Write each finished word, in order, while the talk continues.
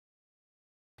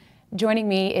Joining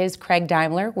me is Craig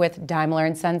Deimler with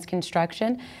Deimler Sons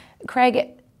Construction.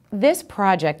 Craig, this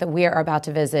project that we are about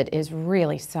to visit is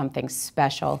really something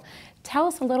special. Tell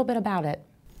us a little bit about it.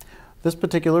 This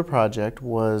particular project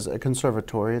was a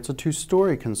conservatory. It's a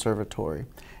two-story conservatory.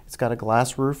 It's got a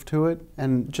glass roof to it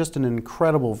and just an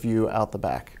incredible view out the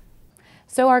back.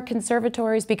 So are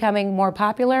conservatories becoming more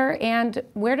popular, and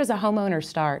where does a homeowner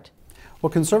start?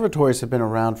 Well, conservatories have been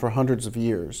around for hundreds of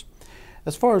years.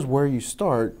 As far as where you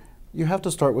start, you have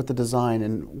to start with the design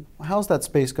and how's that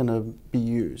space going to be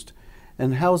used?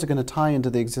 And how is it going to tie into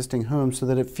the existing home so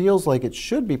that it feels like it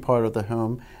should be part of the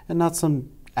home and not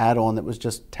some add-on that was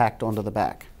just tacked onto the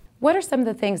back? What are some of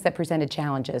the things that presented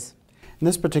challenges? In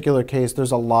this particular case,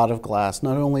 there's a lot of glass.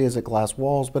 Not only is it glass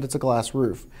walls, but it's a glass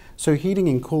roof. So heating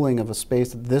and cooling of a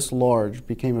space this large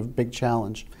became a big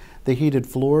challenge. The heated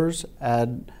floors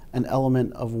add an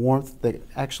element of warmth that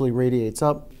actually radiates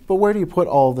up. But where do you put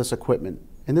all of this equipment?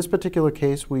 In this particular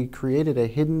case, we created a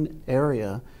hidden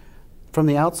area from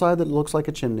the outside that looks like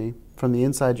a chimney. From the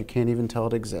inside, you can't even tell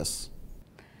it exists.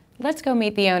 Let's go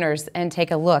meet the owners and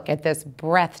take a look at this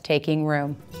breathtaking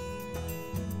room.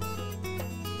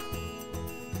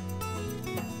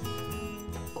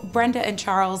 Brenda and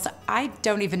Charles, I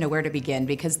don't even know where to begin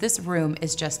because this room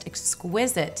is just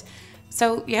exquisite.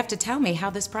 So you have to tell me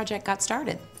how this project got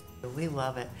started. We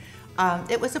love it.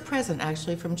 It was a present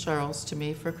actually from Charles to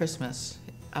me for Christmas.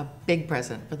 A big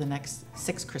present for the next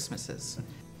 6 Christmases.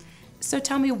 So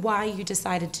tell me why you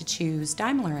decided to choose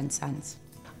Deimler Sons.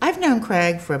 I've known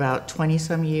Craig for about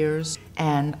 20-some years,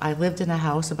 and I lived in a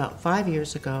house about 5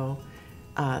 years ago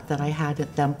that I had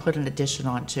them put an addition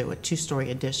onto, a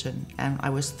 2-story addition, and I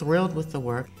was thrilled with the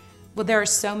work. Well, there are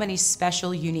so many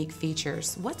special, unique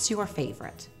features. What's your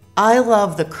favorite? I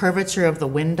love the curvature of the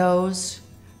windows,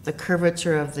 the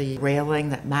curvature of the railing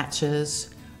that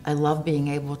matches. I love being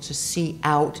able to see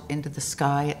out into the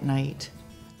sky at night.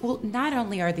 Well, not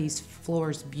only are these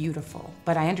floors beautiful,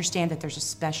 but I understand that there's a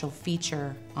special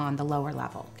feature on the lower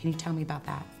level. Can you tell me about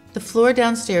that? The floor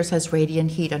downstairs has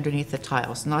radiant heat underneath the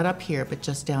tiles, not up here, but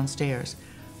just downstairs.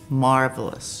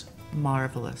 Marvelous,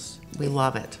 marvelous. We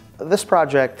love it. This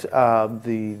project,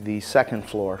 the second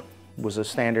floor, was a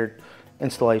standard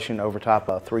installation over top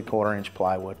of 3/4-inch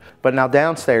plywood. But now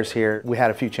downstairs here, we had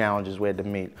a few challenges we had to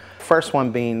meet. First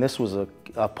one being this was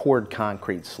a poured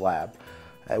concrete slab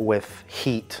with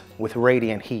heat, with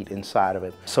radiant heat inside of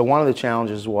it. So one of the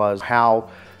challenges was how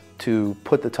to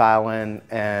put the tile in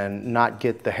and not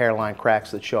get the hairline cracks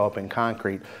that show up in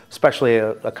concrete, especially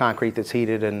a concrete that's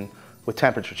heated and with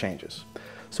temperature changes.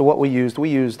 So what we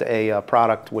used a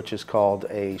product which is called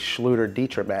a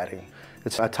Schluter-Dietrich matting.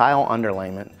 It's a tile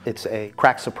underlayment. It's a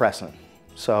crack suppressant.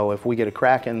 So if we get a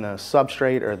crack in the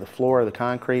substrate or the floor of the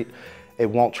concrete, it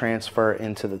won't transfer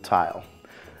into the tile.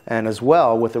 And as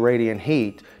well, with the radiant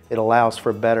heat, it allows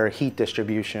for better heat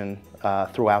distribution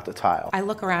throughout the tile. I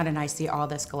look around and I see all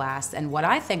this glass, and what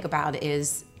I think about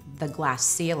is the glass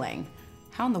ceiling.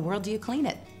 How in the world do you clean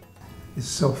it? It's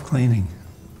self-cleaning.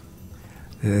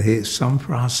 There's some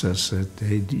process that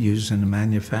they use in the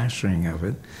manufacturing of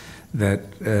it that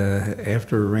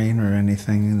after rain or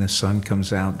anything, the sun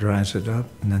comes out, dries it up,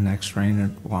 and the next rain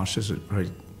it washes it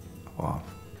right off.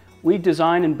 We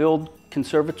design and build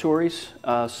conservatories,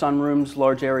 sunrooms,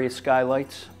 large area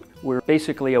skylights. We're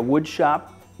basically a wood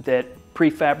shop that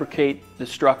prefabricate the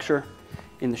structure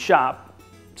in the shop,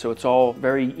 so it's all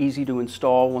very easy to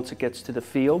install once it gets to the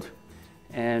field.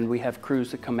 And we have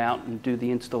crews that come out and do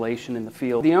the installation in the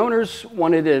field. The owners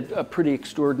wanted a pretty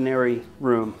extraordinary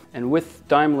room, and with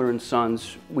Deimler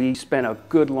Sons, we spent a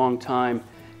good long time,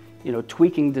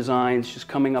 tweaking designs, just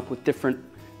coming up with different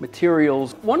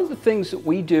materials. One of the things that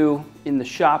we do in the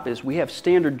shop is we have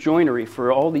standard joinery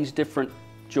for all these different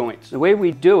joints. The way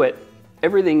we do it,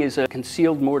 everything is a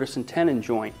concealed mortise and tenon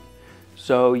joint,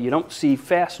 so you don't see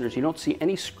fasteners, you don't see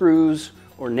any screws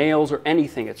or nails or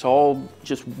anything. It's all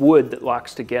just wood that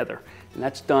locks together. And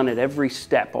that's done at every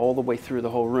step, all the way through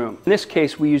the whole room. In this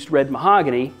case, we used red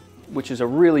mahogany, which is a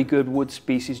really good wood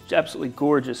species. It's absolutely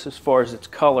gorgeous as far as its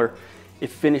color. It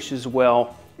finishes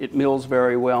well, it mills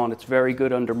very well, and it's very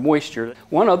good under moisture.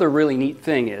 One other really neat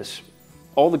thing is,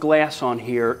 all the glass on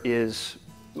here is,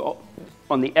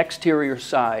 on the exterior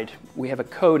side, we have a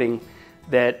coating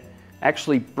that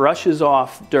actually brushes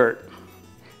off dirt.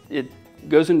 It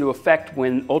goes into effect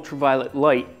when ultraviolet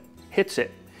light hits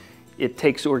it. It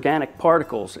takes organic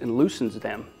particles and loosens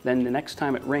them. Then the next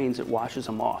time it rains, it washes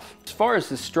them off. As far as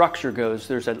the structure goes,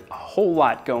 there's a whole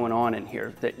lot going on in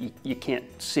here that you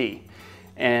can't see.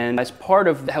 And as part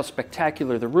of how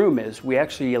spectacular the room is, we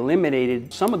actually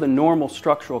eliminated some of the normal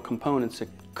structural components that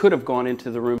could have gone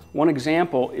into the room. One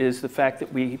example is the fact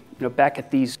that we, back at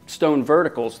these stone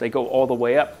verticals, they go all the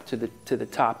way up to the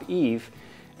top eave.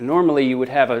 And normally you would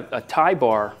have a tie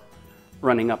bar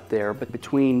running up there, but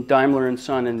between Deimler &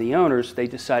 Son and the owners, they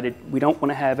decided we don't want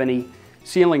to have any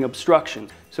ceiling obstruction.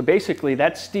 So basically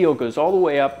that steel goes all the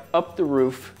way up the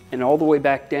roof and all the way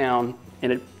back down,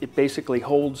 and it basically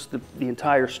holds the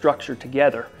entire structure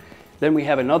together. Then we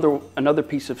have another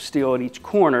piece of steel at each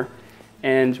corner,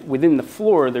 and within the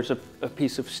floor there's a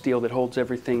piece of steel that holds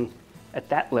everything at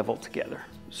that level together.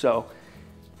 So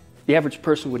the average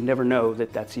person would never know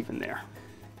that that's even there.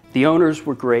 The owners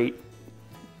were great.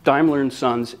 Deimler &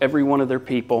 Sons, every one of their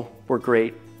people were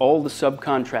great. All the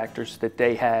subcontractors that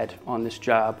they had on this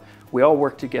job, we all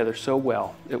worked together so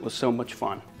well. It was so much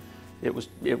fun. It was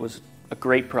a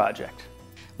great project.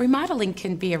 Remodeling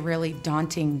can be a really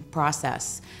daunting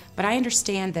process, but I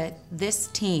understand that this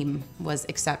team was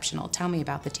exceptional. Tell me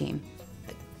about the team.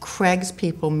 Craig's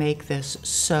people make this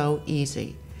so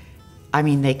easy. I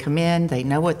mean, they come in, they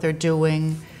know what they're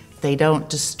doing, they don't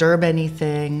disturb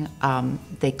anything,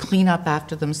 they clean up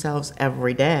after themselves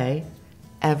every day.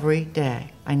 Every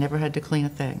day. I never had to clean a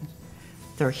thing.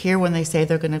 They're here when they say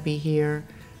they're going to be here.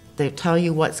 They tell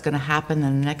you what's going to happen the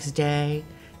next day.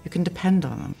 You can depend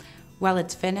on them. Well,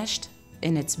 it's finished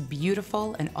and it's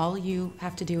beautiful, and all you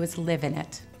have to do is live in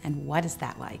it. And what is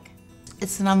that like?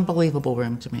 It's an unbelievable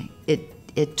room to me.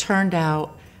 It turned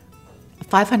out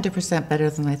 500% better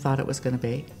than I thought it was going to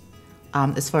be.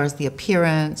 As far as the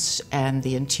appearance and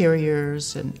the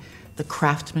interiors and the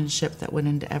craftsmanship that went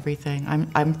into everything,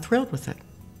 I'm thrilled with it.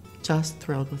 Just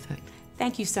thrilled with it.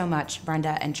 Thank you so much,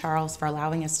 Brenda and Charles, for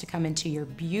allowing us to come into your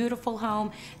beautiful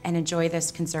home and enjoy this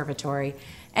conservatory.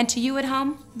 And to you at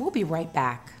home, we'll be right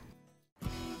back.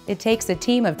 It takes a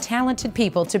team of talented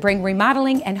people to bring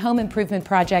remodeling and home improvement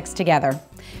projects together.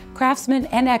 Craftsmen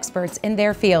and experts in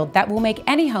their field that will make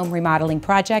any home remodeling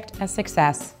project a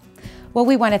success. Well,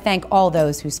 we want to thank all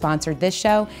those who sponsored this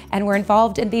show and were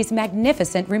involved in these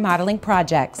magnificent remodeling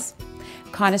projects.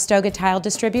 Conestoga Tile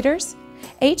Distributors,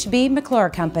 H.B. McClure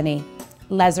Company,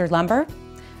 Lezer Lumber,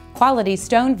 Quality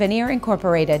Stone Veneer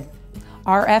Incorporated,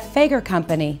 R.F. Fager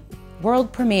Company,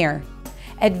 World Premier,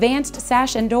 Advanced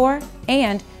Sash and Door,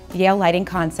 and Yale Lighting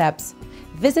Concepts.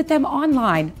 Visit them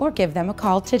online or give them a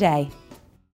call today.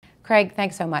 Craig,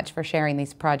 thanks so much for sharing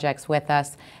these projects with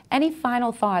us. Any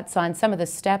final thoughts on some of the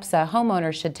steps a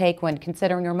homeowner should take when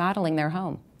considering remodeling their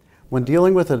home? When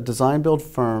dealing with a design-build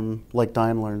firm like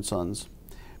Deimler & Sons,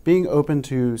 being open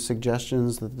to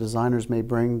suggestions that the designers may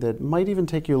bring that might even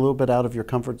take you a little bit out of your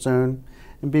comfort zone,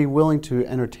 and being willing to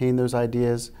entertain those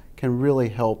ideas can really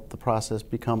help the process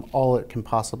become all it can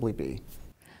possibly be.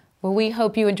 Well, we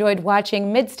hope you enjoyed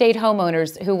watching Mid-State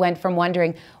homeowners who went from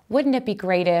wondering, wouldn't it be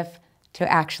great if,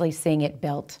 to actually seeing it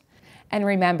built. And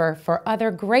remember, for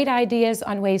other great ideas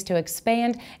on ways to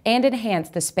expand and enhance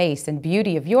the space and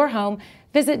beauty of your home,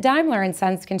 visit Deimler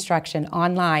Sons Construction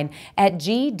online at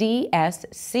gdsconst.com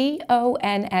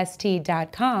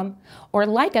or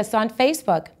like us on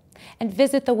Facebook. And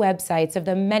visit the websites of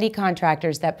the many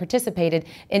contractors that participated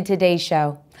in today's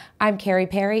show. I'm Carrie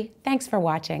Perry. Thanks for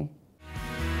watching.